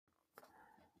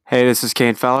Hey, this is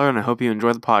Kane Fowler, and I hope you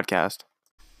enjoy the podcast.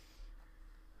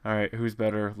 All right, who's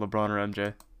better, LeBron or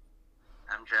MJ?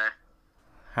 MJ.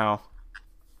 How?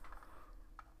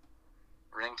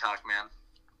 Ring talk, man.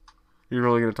 You're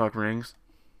really gonna talk rings?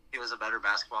 He was a better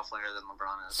basketball player than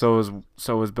LeBron is.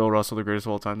 So is Bill Russell the greatest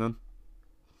of all time then?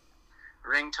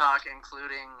 Ring talk,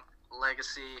 including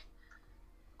legacy.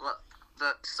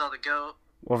 The GOAT.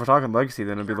 Well, if we're talking legacy,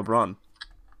 then it'd be LeBron.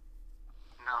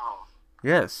 No.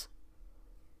 Yes.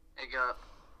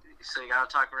 So you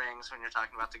gotta talk rings when you're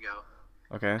talking about the GOAT.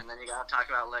 Okay. And then you gotta talk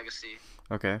about legacy.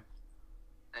 Okay.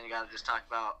 Then you gotta just talk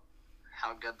about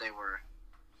how good they were.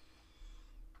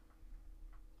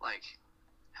 Like,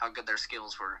 how good their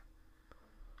skills were.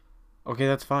 Okay,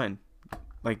 that's fine.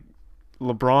 Like,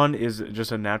 LeBron is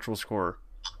just a natural scorer.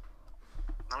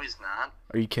 No, he's not.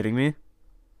 Are you kidding me?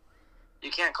 You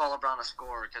can't call LeBron a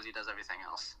scorer because he does everything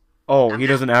else. Oh, he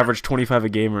doesn't average 25 a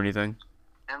game or anything.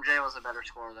 MJ was a better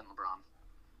scorer than LeBron.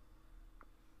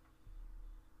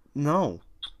 No.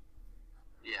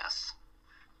 Yes.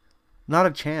 Not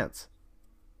a chance.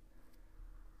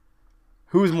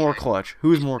 Who's more clutch?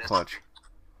 Who's more clutch?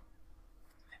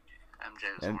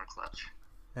 MJ was more clutch.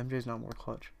 MJ's not more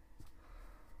clutch.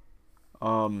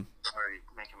 Sorry,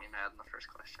 making me mad in the first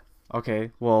question.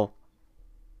 Okay, well,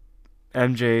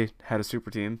 MJ had a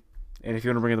super team, and if you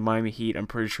want to bring in the Miami Heat, I'm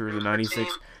pretty sure the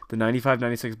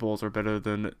 95-96 Bulls are better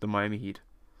than the Miami Heat.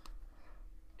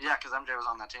 Yeah, because MJ was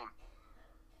on that team.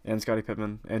 And Scottie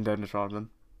Pippen and Dennis Rodman.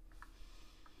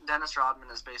 Dennis Rodman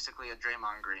is basically a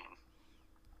Draymond Green.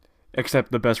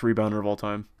 Except the best rebounder of all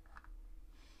time.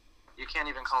 You can't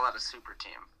even call that a super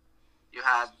team. You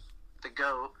had the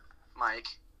GOAT, Mike,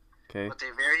 Okay. with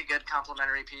a very good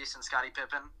complementary piece in Scottie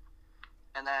Pippen,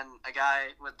 and then a guy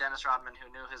with Dennis Rodman who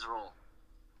knew his role.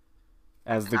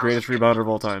 As the greatest rebounder of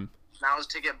all time. And that was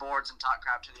to get boards and talk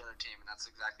crap to the other team, and that's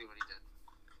exactly what he did.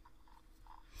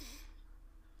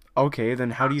 Okay,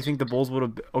 then how do you think the Bulls would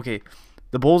have... Okay,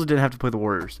 the Bulls didn't have to play the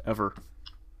Warriors, ever.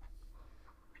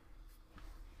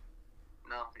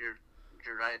 No, you're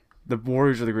right. The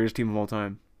Warriors are the greatest team of all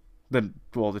time. The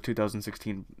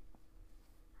 2016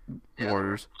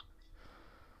 Warriors.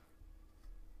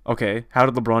 Okay, how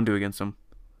did LeBron do against them?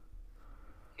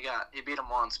 He beat him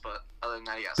once, but other than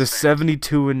that, he got The spanked.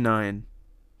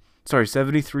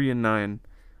 73-9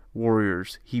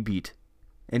 Warriors he beat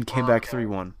and came back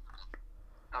 3-1.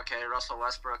 Okay, Russell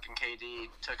Westbrook and KD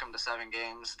took him to 7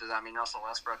 games. Does that mean Russell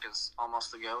Westbrook is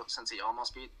almost the GOAT since he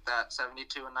almost beat that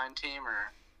 72-9 team,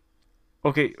 or?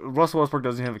 Okay, Russell Westbrook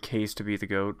doesn't have a case to be the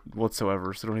GOAT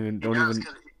whatsoever, so He does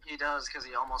because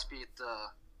he almost beat the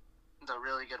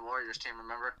really good Warriors team.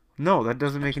 Remember? No, that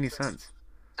doesn't make any sense.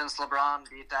 Since LeBron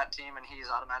beat that team and he's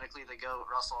automatically the GOAT,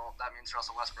 that means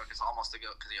Russell Westbrook is almost the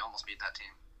GOAT because he almost beat that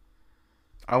team.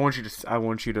 I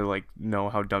want you to like know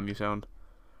how dumb you sound.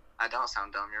 I don't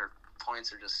sound dumb. Your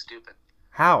points are just stupid.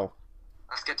 How?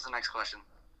 Let's get to the next question.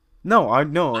 No. I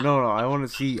want to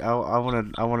see. I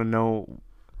want to know.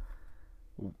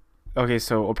 Okay,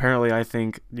 so apparently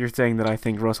you're saying that I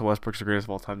think Russell Westbrook's the greatest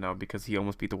of all time now because he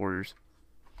almost beat the Warriors.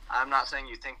 I'm not saying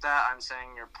you think that. I'm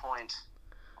saying your point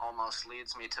almost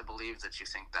leads me to believe that you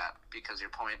think that because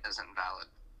your point isn't valid.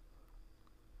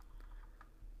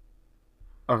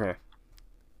 Okay.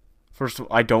 First of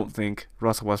all, I don't think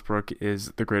Russell Westbrook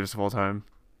is the greatest of all time.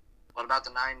 What about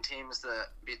the 9 teams that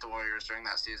beat the Warriors during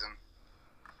that season?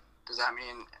 Does that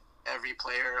mean every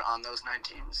player on those 9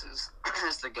 teams is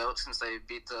the GOAT since they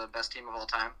beat the best team of all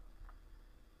time?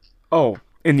 Oh,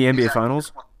 in the NBA Exactly.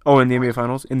 Finals? Oh, in the NBA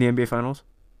Finals? In the NBA Finals?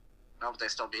 No, but they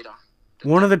still beat them.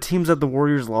 One of the teams that the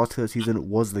Warriors lost to this season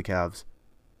was the Cavs.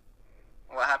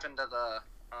 What happened to the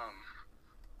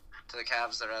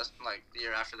Cavs the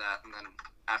year after that, and then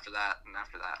after that, and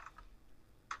after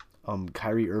that?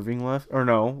 Kyrie Irving left? Or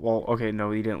no? Well, okay, no,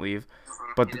 he didn't leave.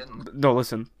 But He didn't. no,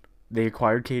 listen. They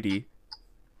acquired KD.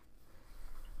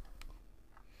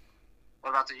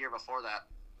 What about the year before that?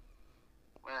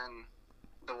 When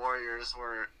the Warriors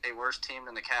were a worse team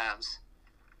than the Cavs,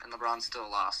 and LeBron still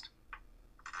lost.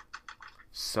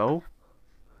 So?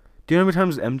 Do you know how many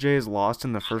times MJ has lost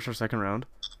in the first or second round?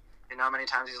 You know how many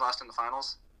times he's lost in the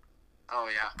finals? Oh,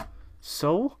 yeah.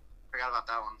 So? Forgot about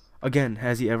that one. Again,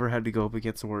 has he ever had to go up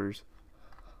against the Warriors?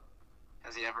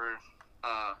 Has he ever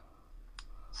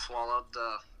swallowed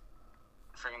the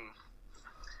freaking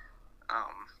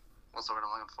what's the word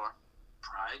I'm looking for?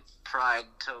 Pride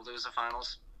to lose the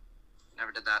finals.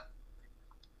 Never did that.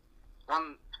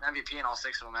 Won MVP in all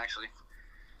 6 of them, actually.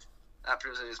 That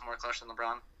proves that he's more clutch than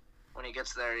LeBron. When he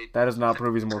gets there, That does not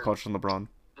prove he's more clutch than LeBron.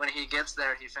 When he gets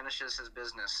there, he finishes his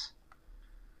business.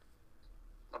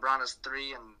 LeBron is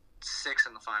 3 and 6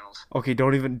 in the finals. Okay,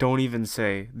 don't even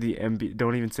say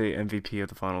don't even say MVP of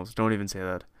the finals. Don't even say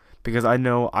that. Because I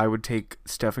know I would take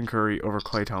Stephen Curry over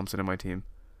Klay Thompson in my team.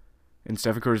 And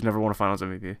Stephen Curry's never won a finals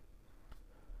MVP.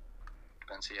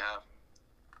 Depends who you have.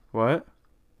 What?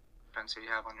 Depends who you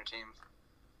have on your team.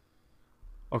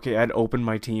 Okay, I'd open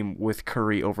my team with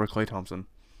Curry over Klay Thompson.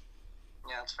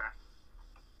 Yeah, that's fair.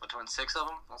 But to win 6 of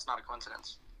them, that's not a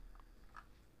coincidence.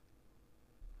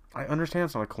 I understand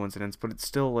it's not a coincidence, but it's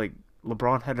still like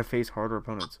LeBron had to face harder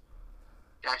opponents.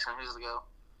 Jackson, who's the GOAT?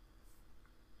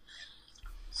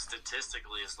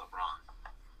 Statistically, it's LeBron.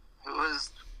 Who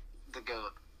is the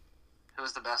GOAT? Who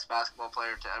is the best basketball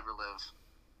player to ever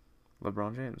live?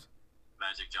 LeBron James.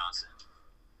 Magic Johnson.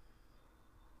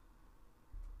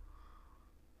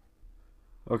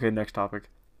 Okay, next topic.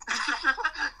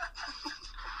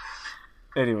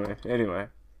 Anyway.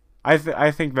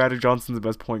 I think Magic Johnson's the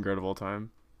best point guard of all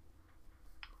time.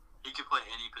 He could play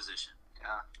any position.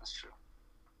 Yeah, that's true.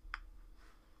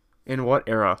 In what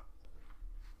era?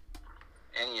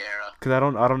 Any era. Because I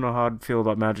don't know how I'd feel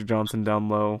about Magic Johnson down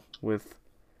low with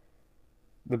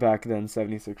the back then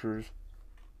 76ers.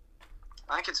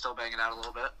 I could still bang it out a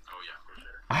little bit. Oh, yeah, for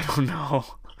sure. I don't know.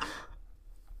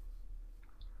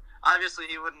 Obviously,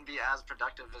 he wouldn't be as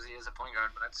productive as he is a point guard,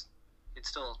 but he'd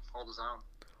still hold his own.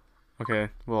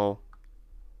 Okay, well,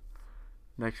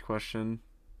 next question.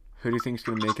 Who do you think's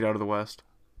going to make it out of the West?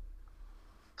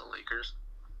 The Lakers.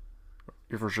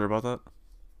 You're for sure about that?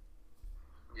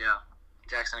 Yeah.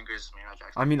 Jackson agrees with me, right,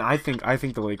 Jackson? I mean, I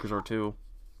think the Lakers are too.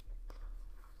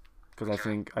 Because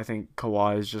I think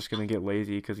Kawhi is just going to get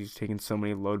lazy because he's taking so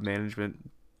many load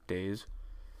management days.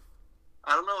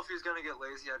 I don't know if he's going to get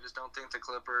lazy. I just don't think the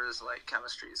Clippers'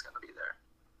 chemistry is going to be there.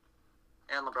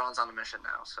 And LeBron's on a mission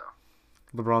now, so.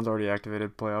 LeBron's already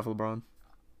activated playoff LeBron.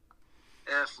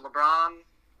 If LeBron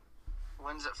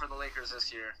wins it for the Lakers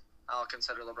this year, I'll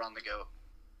consider LeBron the GOAT.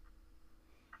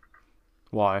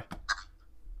 Why?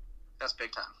 That's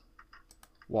big time.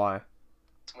 Why?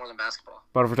 It's more than basketball.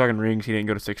 But if we're talking rings, he didn't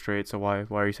go to 6 straight, so why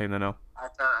are you saying that now? I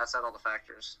said all the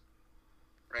factors.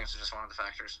 Rings are just one of the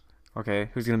factors. Okay,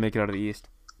 who's going to make it out of the East?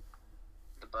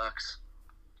 The Bucks.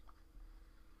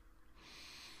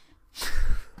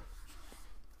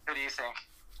 Who do you think?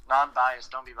 Non-biased,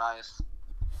 don't be biased.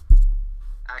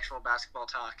 Actual basketball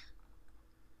talk.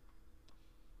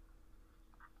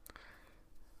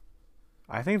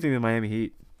 I think it's going to be the Miami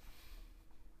Heat.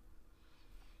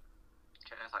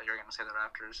 Okay, I thought you were going to say the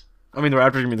Raptors. I mean, the Raptors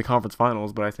are going to be in the conference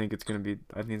finals, but I think it's going to be Heat.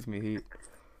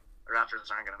 The Raptors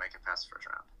aren't going to make it past the first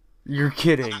round. You're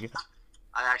kidding.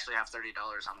 I actually have $30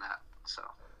 on that, so.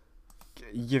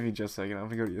 Give me just a second. I'm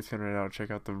going to go to ESPN right now and check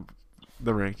out the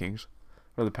rankings.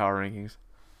 Or the power rankings.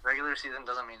 Regular season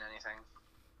doesn't mean anything.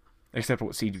 Except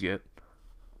what seed you get.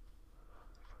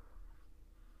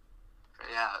 But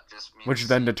yeah, it just means... Which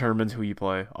then determines who you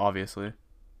play, obviously.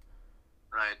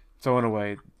 Right. So in a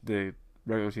way, the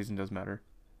regular season does matter.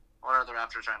 What are the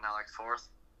Raptors right now, 4th?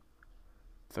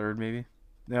 3rd, maybe?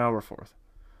 No, we're 4th.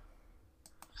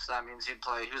 So that means you'd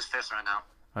play... Who's 5th right now?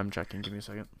 I'm checking. Give me a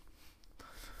second.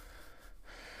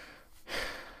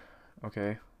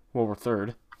 Okay. Well, we're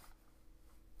 3rd.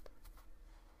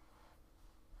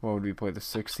 What would we play? The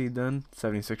 6th seed then?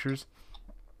 76ers?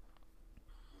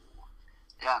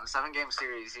 Yeah, in the 7-game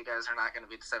series, you guys are not going to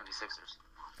beat the 76ers.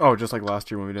 Oh, just like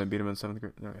last year when we didn't beat them in 7th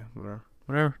grade. Okay,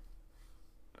 whatever.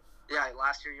 Yeah,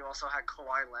 last year you also had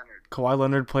Kawhi Leonard. Kawhi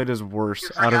Leonard played his worst You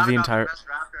out of the forgot entire... about the best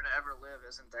Raptor to ever live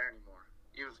isn't there anymore.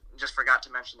 You just forgot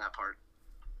to mention that part.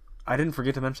 I didn't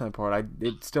forget to mention that part.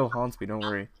 It still haunts me, don't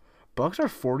worry. Bucks are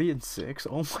 40-6?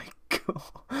 Oh my god.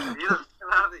 You didn't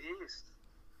get out of the East.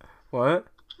 What?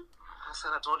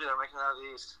 I told you they're making it out of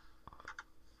the East.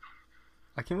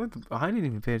 I can't believe I didn't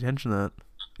even pay attention to that.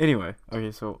 Anyway,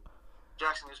 okay, so...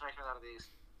 Jackson, who's making it out of the East?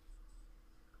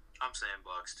 I'm saying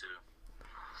Bucks, too.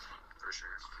 For sure.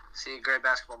 See, great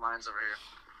basketball minds over here.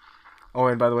 Oh,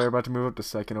 and by the way, we're about to move up to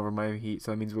 2nd over Miami Heat,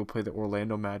 so that means we'll play the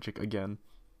Orlando Magic again.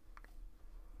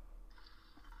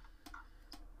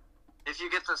 If you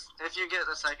get the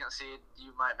 2nd seed,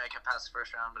 you might make it past the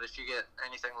first round. But if you get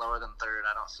anything lower than 3rd,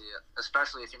 I don't see it.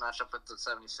 Especially if you match up with the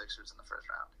 76ers in the first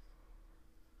round.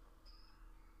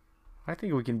 I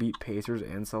think we can beat Pacers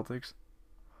and Celtics.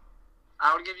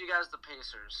 I would give you guys the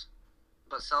Pacers,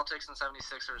 but Celtics and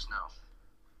 76ers, no.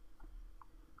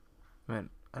 Man,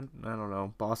 I don't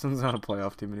know. Boston's not a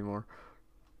playoff team anymore.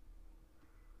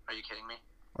 Are you kidding me?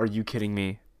 Are you kidding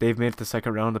me? They've made it the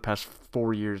 2nd round the past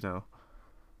 4 years now.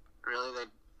 Really?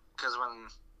 Because when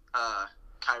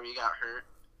Kyrie got hurt.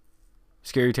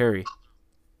 Scary Terry.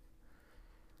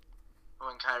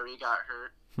 When Kyrie got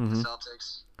hurt, Mm-hmm. the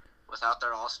Celtics without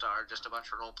their all-star, just a bunch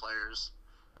of role players,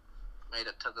 made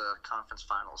it to the conference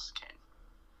finals. Kane.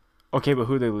 Okay, but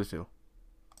who they lose to?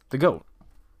 The GOAT.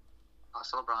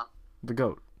 Also LeBron. The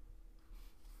GOAT.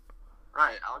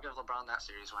 Right, I'll give LeBron that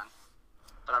series win.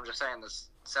 But I'm just saying the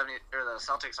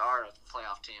Celtics are a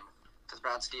playoff team because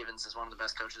Brad Stevens is one of the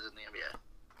best coaches in the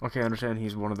NBA. Okay, I understand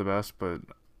he's one of the best, but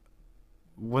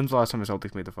when's the last time the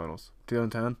Celtics made the finals?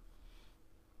 2010?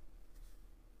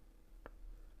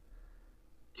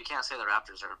 You can't say the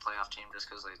Raptors are a playoff team just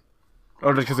because they.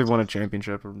 Oh, just because they won a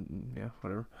championship, or yeah,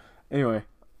 whatever. Anyway,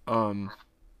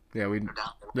 yeah, we. They're down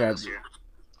Yeah, this year.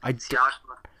 I.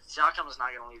 Siakam is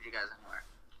not going to lead you guys anywhere.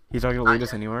 He's not gonna Not lead us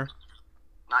yet. anywhere.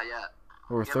 Not yet.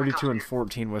 We're Give him a 32 couple and years.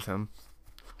 14 with him.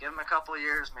 Give him a couple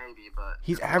years, maybe, but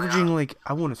He's in the averaging playoffs- like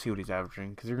I want to see what he's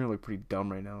averaging because you're gonna look pretty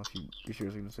dumb right now if you're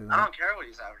seriously gonna say I that. don't care what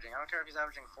he's averaging. I don't care if he's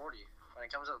averaging 40. When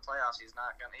it comes to the playoffs, he's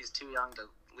not gonna. He's too young to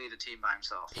lead a team by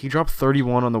himself. He dropped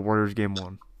 31 on the Warriors game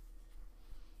 1.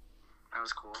 That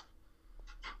was cool.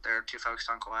 They're too focused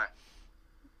on Kawhi.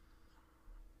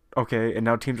 Okay, and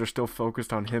now teams are still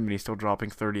focused on him, and he's still dropping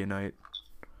 30 a night.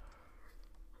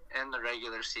 In the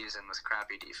regular season with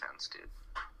crappy defense, dude.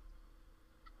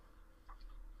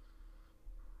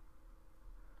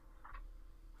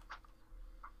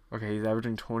 Okay, he's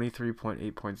averaging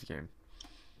 23.8 points a game.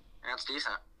 That's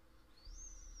decent.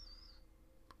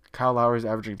 Kyle Lowry's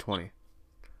averaging 20.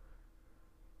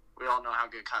 We all know how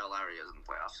good Kyle Lowry is in the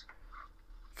playoffs.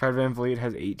 Fred VanVleet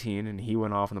has 18, and he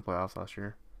went off in the playoffs last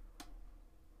year.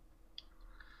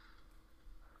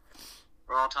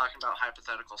 We're all talking about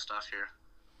hypothetical stuff here.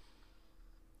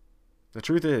 The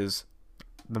truth is,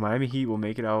 the Miami Heat will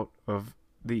make it out of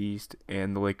the East,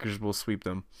 and the Lakers will sweep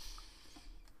them.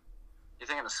 You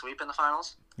thinking a sweep in the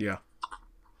finals? Yeah.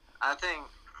 I think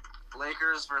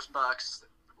Lakers versus Bucks.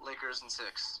 Lakers in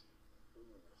 6.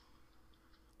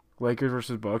 Lakers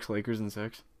versus Bucks. Lakers in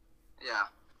 6. Yeah.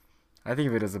 I think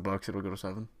if it is the Bucks, it'll go to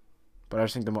 7. But I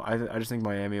just think I just think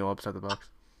Miami will upset the Bucks.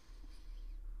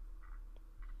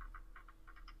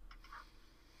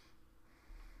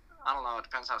 I don't know. It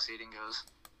depends how seeding goes.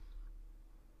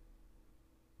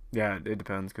 Yeah, it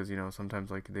depends because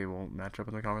sometimes like they won't match up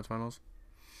in the conference finals.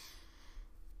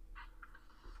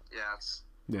 Yeah. It's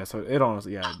Yeah, so it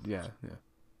honestly, yeah.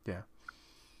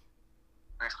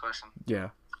 next question. Yeah.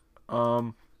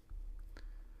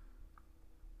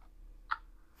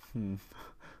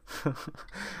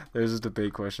 There's this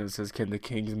debate question that says, "Can the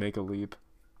Kings make a leap?"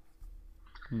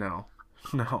 No.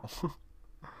 No.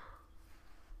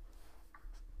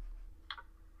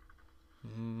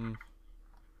 mm.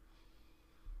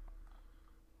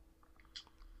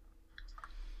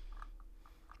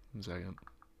 One second.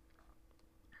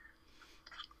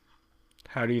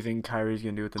 How do you think Kyrie's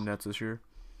gonna do with the Nets this year?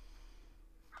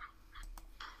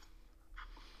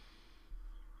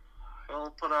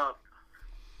 We'll put up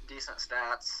decent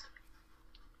stats,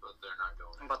 But they're not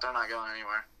going. but they're not going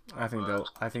anywhere. I think they'll.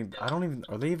 I don't even.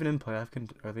 Are they even in playoff?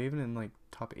 Are they even in like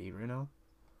top 8 right now?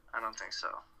 I don't think so.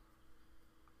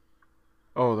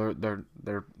 Oh, they're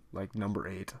like number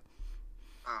 8.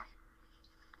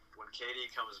 When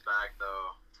KD comes back, though,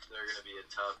 they're going to be a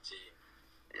tough team.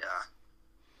 Yeah.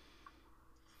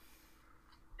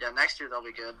 Yeah, next year they'll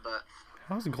be good, but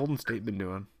How's Golden State been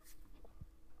doing?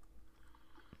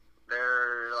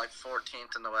 they're like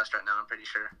 14th in the West right now, I'm pretty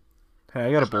sure. Hey,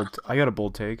 I got a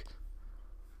bold take.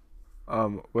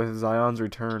 With Zion's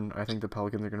return, I think the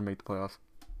Pelicans are gonna make the playoffs.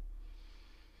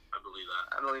 I believe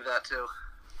that. I believe that too.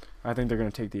 I think they're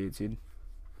gonna take the 8 seed.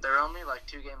 They're only like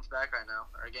 2 games back right now,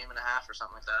 or a game and a half or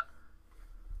something like that.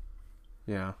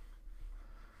 Yeah,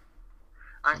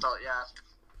 I thought, yeah.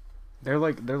 they're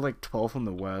like 12th in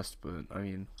the West, but I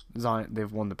mean Zion.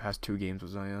 They've won the past 2 games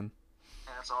with Zion.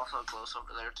 And it's also close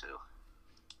over there too.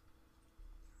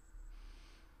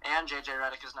 And JJ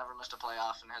Redick has never missed a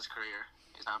playoff in his career.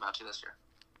 He's not about to this year.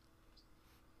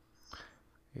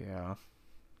 Yeah,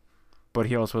 but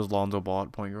he also has Lonzo Ball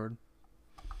at point guard.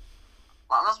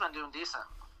 Lonzo's been doing decent.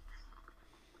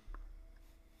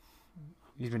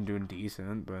 He's been doing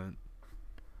decent, but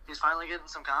He's finally getting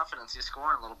some confidence. He's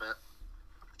scoring a little bit.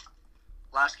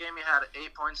 Last game he had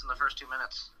 8 points in the first 2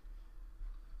 minutes.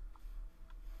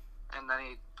 And then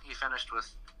he finished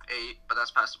with 8, but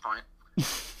that's past the point.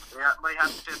 Yeah, but he had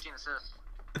 15 assists.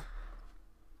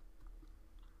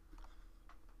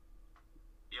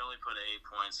 He only put 8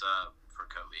 points up for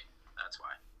Kobe. That's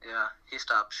why. Yeah, he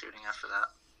stopped shooting after that.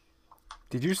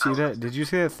 did you see that? Did you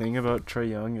see that thing about Trae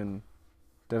Young and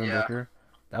Devin Yeah. Booker?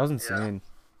 That was insane.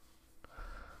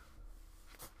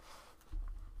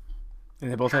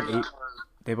 And they both had 8.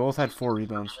 They both had 4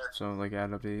 rebounds, so like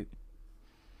add up to 8.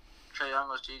 Trae Young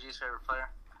was Gigi's favorite player.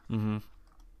 Mm-hmm.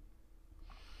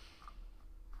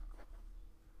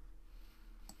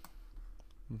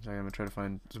 I'm gonna try to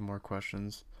find some more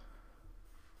questions.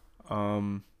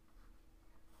 Oh.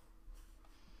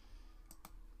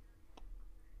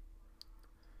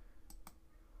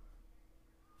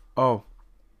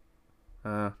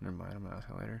 Never mind. I'm gonna ask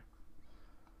you later.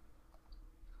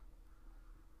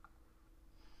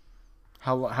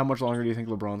 How much longer do you think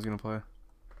LeBron's gonna play?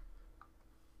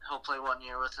 He'll play 1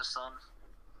 year with his son.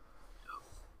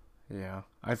 Yeah,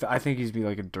 I think he's be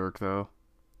like a Dirk though.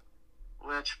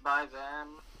 Which by then,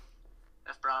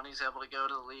 if Brownie's able to go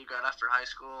to the league right after high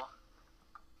school,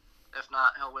 if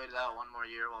not, he'll wait it out 1 more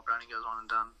year while Brownie goes on and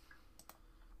done.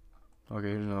 Okay,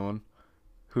 here's another one.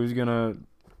 Who's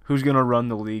gonna run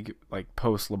the league like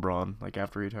post LeBron, like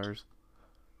after he retires?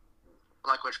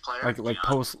 Like which player? Like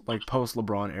post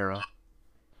LeBron era.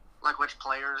 Like which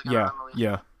player is gonna run the league?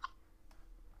 Yeah.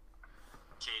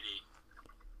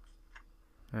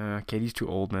 KD. KD's too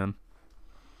old, man.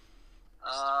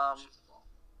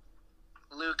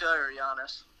 Luka or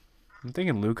Giannis? I'm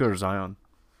thinking Luka or Zion.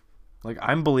 Like,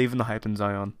 I'm believing the hype in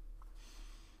Zion.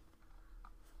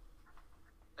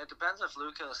 It depends if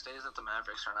Luka stays at the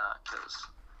Mavericks or not, because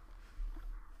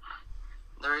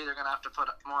they're either gonna have to put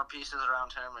more pieces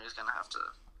around him, or he's gonna have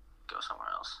to go somewhere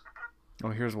else. Oh,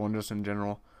 here's one just in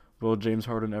general. Will James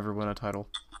Harden ever win a title?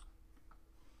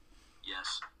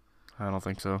 Yes. I don't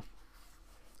think so.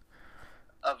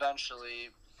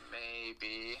 Eventually,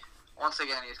 maybe. Once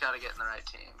again, he's got to get in the right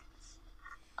team.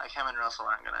 Like, him and Russell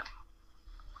aren't going to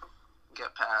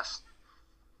get past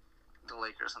the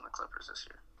Lakers and the Clippers this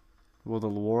year. Will the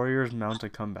Warriors mount a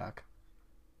comeback?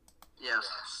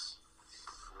 Yes.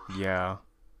 Yeah.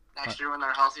 Next year when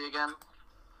they're healthy again?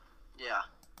 Yeah.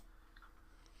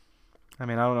 I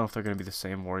mean, I don't know if they're going to be the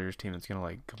same Warriors team that's going to,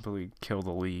 like, completely kill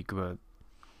the league, but...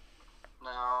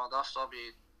 No, they'll still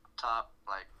be top,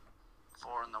 like,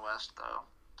 4 in the West, though.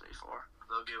 3-4.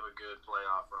 They'll give a good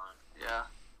playoff run. Yeah.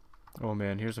 Oh,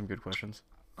 man, here's some good questions.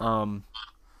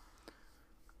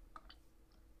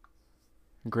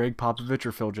 Greg Popovich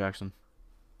or Phil Jackson?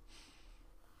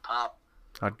 Pop.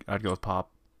 I'd go with Pop.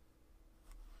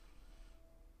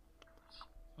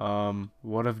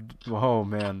 What if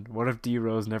D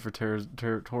Rose never tore his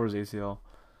ACL?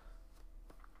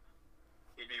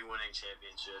 He'd be winning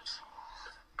championships.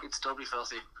 He'd still be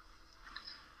filthy.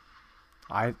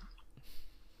 I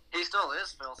He still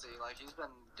is filthy. Like, he's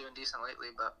been doing decent lately,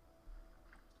 but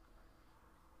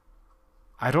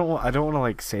don't want to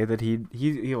like say that he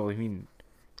would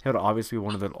obviously be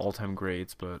one of the all-time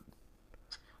greats, but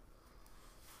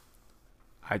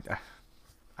I just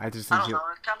I think don't know.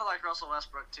 It's kind of like Russell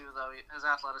Westbrook, too, though. His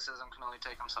athleticism can only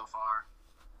take him so far.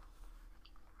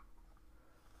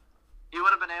 He would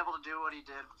have been able to do what he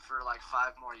did for, like,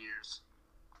 5 more years.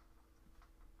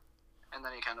 And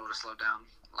then he kind of would have slowed down,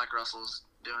 like Russell's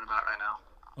doing about right now.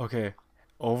 Okay,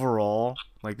 overall,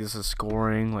 like, this is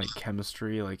scoring, like,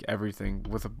 chemistry, like, everything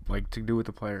with to do with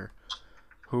the player.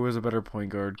 Who is a better point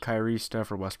guard, Kyrie, Steph,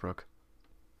 or Westbrook?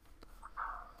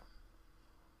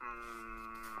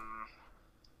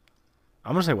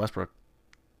 I'm gonna say Westbrook.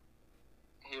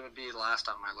 He would be last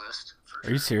on my list. Are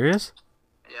you serious?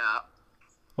 Yeah.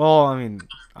 Well, I mean,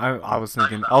 I was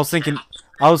thinking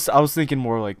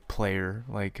more like player,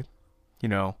 like, you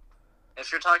know.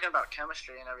 If you're talking about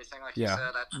chemistry and everything, like Yeah.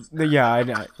 you said, Yeah, I'm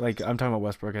talking about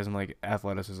Westbrook as in like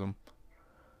athleticism.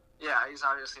 yeah, he's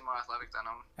obviously more athletic than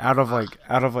him.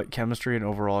 Out of chemistry and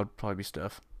overall, it'd probably be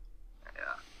Steph.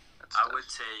 Yeah. I would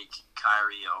take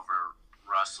Kyrie over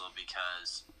Russell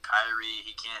because Kyrie,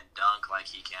 he can't dunk like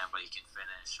he can, but he can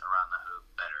finish around the hoop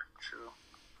better. True.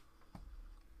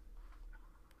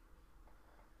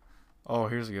 Oh,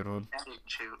 here's a good one. And he can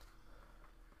shoot.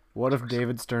 What if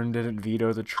David Stern didn't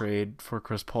veto the trade for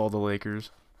Chris Paul to the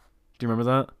Lakers? Do you remember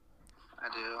that? I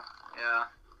do. Yeah.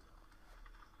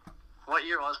 What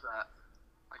year was that?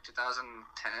 Like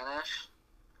 2010-ish?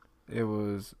 It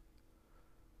was.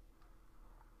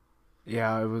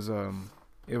 Yeah, it was.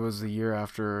 It was the year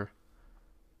after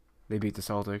they beat the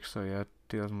Celtics. So yeah,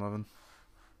 2011.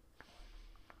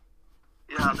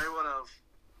 Yeah, they would have.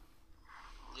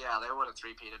 Yeah, they would have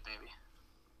three-peated maybe.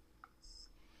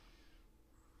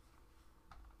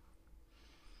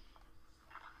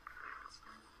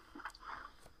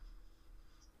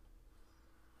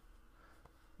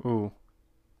 Ooh.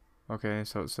 Okay,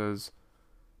 so it says.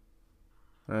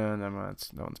 Never mind.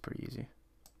 That one's pretty easy.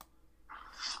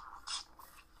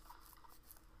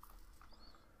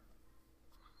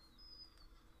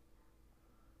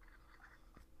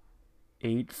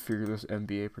 Eight fearless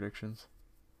NBA predictions.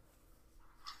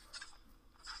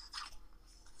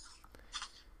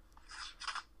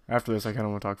 After this, I kind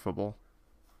of want to talk football.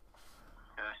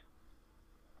 Okay.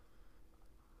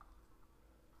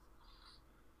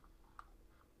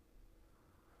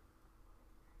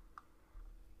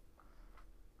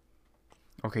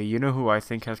 Okay, you know who I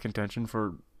think has contention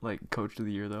for like coach of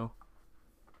the year though?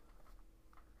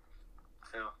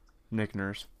 Who? Nick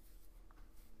Nurse.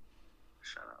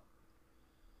 Shut up.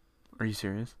 Are you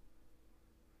serious?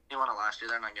 He won it last year.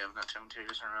 They're not giving it to him 2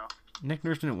 years in a row. Nick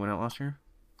Nurse didn't win it last year?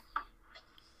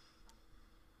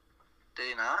 Did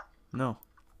he not? No.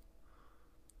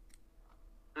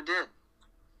 Who did?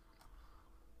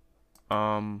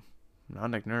 Not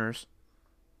Nick Nurse.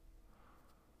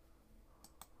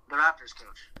 The Raptors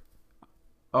coach.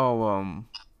 Oh,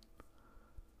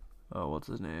 what's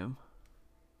his name?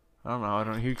 I don't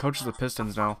know. He coaches the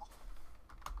Pistons now.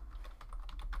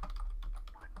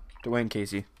 Dwayne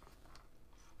Casey.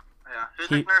 Yeah.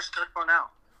 Who's Nick Nurse coach for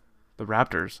now? The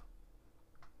Raptors.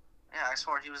 Yeah, I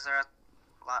swore he was there.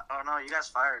 Oh no, you guys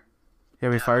fired. Yeah,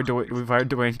 we fired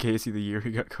Dwayne Casey the year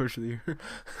he got coach of the year.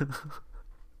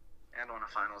 And won a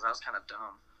finals. That was kind of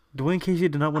dumb. Dwayne Casey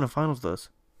did not win a finals with us.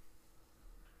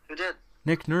 Who did?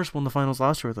 Nick Nurse won the finals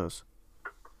last year with us.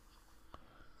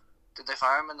 Did they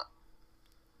fire him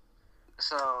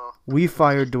So... We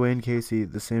fired Dwayne Casey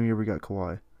the same year we got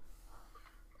Kawhi.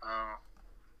 Oh.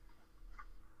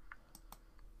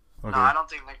 Okay. No, I don't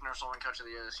think Nick Nurse will win coach of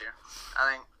the year this year.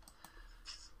 I think...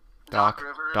 Doc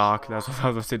Rivers. That's what I was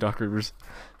going to say, Doc Rivers.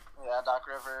 Yeah, Doc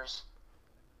Rivers.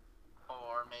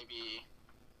 Or maybe...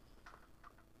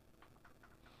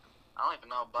 I don't even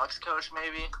know. Bucks coach,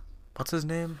 maybe? What's his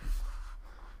name?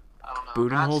 I don't know.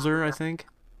 Budenholzer, I think.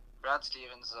 Brad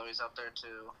Stevens is always up there,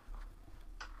 too.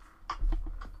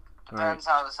 Alright. Depends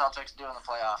how the Celtics do in the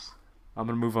playoffs. I'm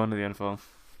going to move on to the NFL.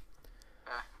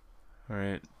 Okay.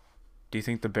 Alright. Do you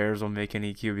think the Bears will make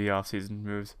any QB offseason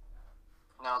moves?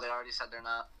 No, they already said they're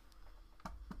not.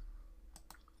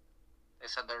 They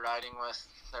said they're riding with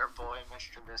their boy,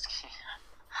 Mitch Trubisky.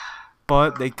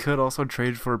 But they could also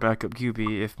trade for a backup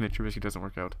QB if Mitch Trubisky doesn't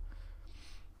work out.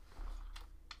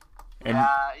 And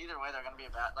yeah, either way, they're going to be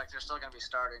they're still going to be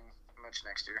starting Mitch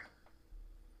next year.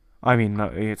 I mean,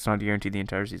 it's not guaranteed the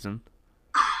entire season.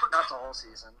 Not the whole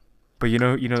season. But you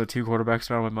know the two quarterbacks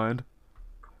that are on my mind?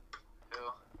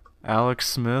 Who? Alex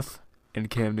Smith and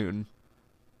Cam Newton.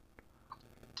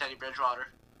 Teddy Bridgewater.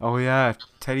 Oh yeah,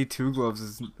 Teddy Two Gloves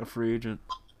is a free agent.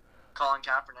 Colin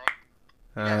Kaepernick.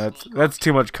 That's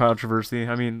too much controversy.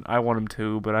 I mean, I want him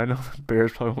too, but I know the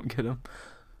Bears probably won't get him.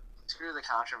 Screw the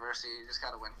controversy. You just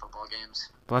got to win football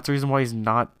games. But that's the reason why he's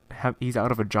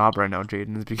out of a job right now,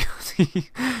 Jaydon, is because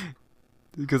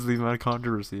of the amount of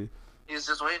controversy. He's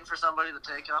just waiting for somebody to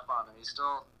take up on him. He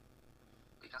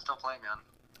can still play, man.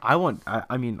 I would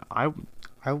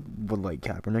like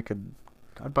Kaepernick.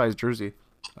 I'd buy his jersey.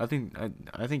 I think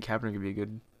Kaepernick would be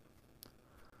good.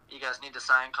 You guys need to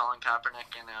sign Colin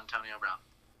Kaepernick and Antonio Brown.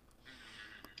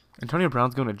 Antonio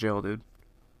Brown's going to jail, dude.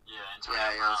 Yeah, Antonio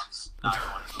Brown's not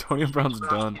going to Antonio Brown's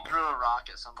done. He threw a rock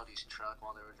at somebody's truck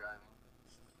while they were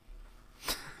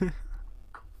driving.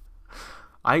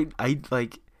 I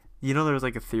like, there's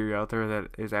like a theory out there that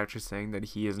is actually saying that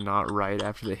he is not right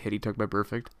after the hit he took by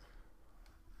Perfect.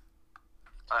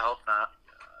 I hope not.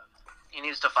 He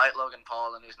needs to fight Logan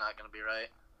Paul, and he's not going to be right.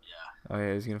 Yeah. Oh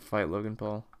yeah, he's gonna fight Logan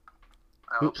Paul.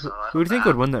 I hope so. Who do you think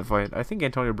would win that fight? I think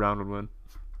Antonio Brown would win.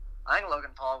 I think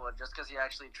Logan Paul would, just because he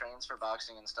actually trains for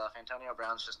boxing and stuff. Antonio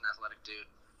Brown's just an athletic dude.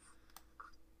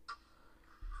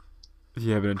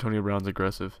 Yeah, but Antonio Brown's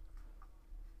aggressive.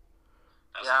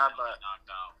 That's Yeah, why he but got knocked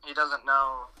out. he doesn't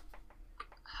know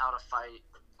how to fight,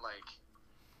 like...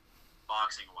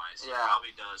 Boxing-wise. Yeah. He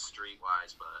probably does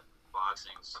street-wise, but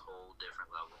boxing's a whole different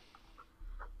level.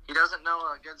 He doesn't know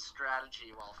a good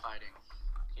strategy while fighting.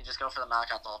 He just go for the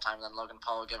knockout the whole time, and then Logan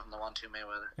Paul will give him the 1-2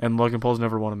 Mayweather. And Logan Paul's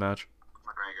never won a match.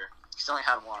 McGregor. He's only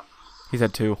had one. He's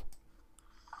had 2.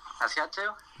 Has he had 2?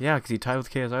 Yeah, because he tied with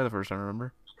KSI the first time,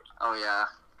 remember? Oh, yeah.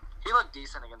 He looked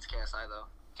decent against KSI, though.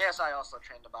 KSI also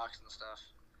trained to box and stuff.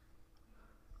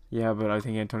 Yeah, but I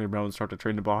think Antonio Brown would start to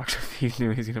train to box if he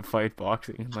knew he's gonna fight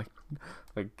boxing in like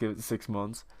give it 6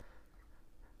 months.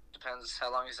 Depends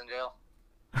how long he's in jail.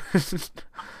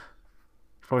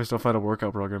 Probably still find a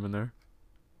workout program in there.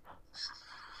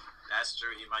 That's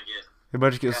true. He might get... He might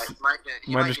just get Yeah,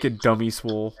 he might just get dummy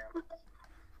swole.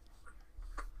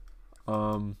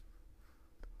 Who's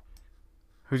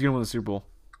gonna win the Super Bowl?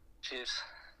 Chiefs.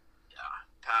 Yeah.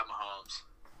 Pat Mahomes.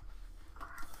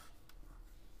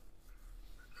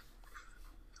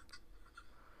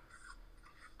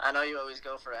 I know you always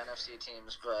go for NFC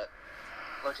teams, but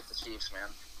look at the Chiefs, man.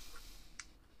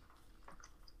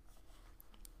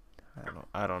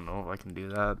 I don't know if I can do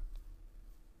that.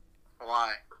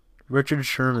 Why? Richard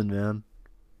Sherman, man.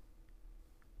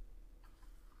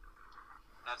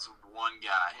 That's one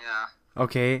guy. Yeah.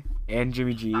 Okay, and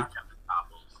Jimmy G. Knock out the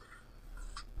top of-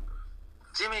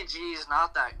 Jimmy G is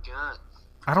not that good.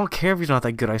 I don't care if he's not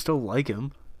that good. I still like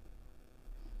him.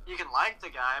 You can like the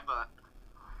guy, but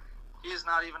he is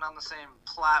not even on the same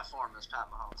platform as Pat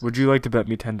Mahomes. Would you like to bet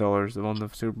me $10 on the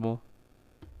Super Bowl?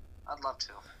 I'd love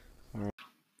to.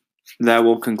 That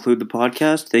will conclude the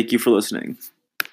podcast. Thank you for listening.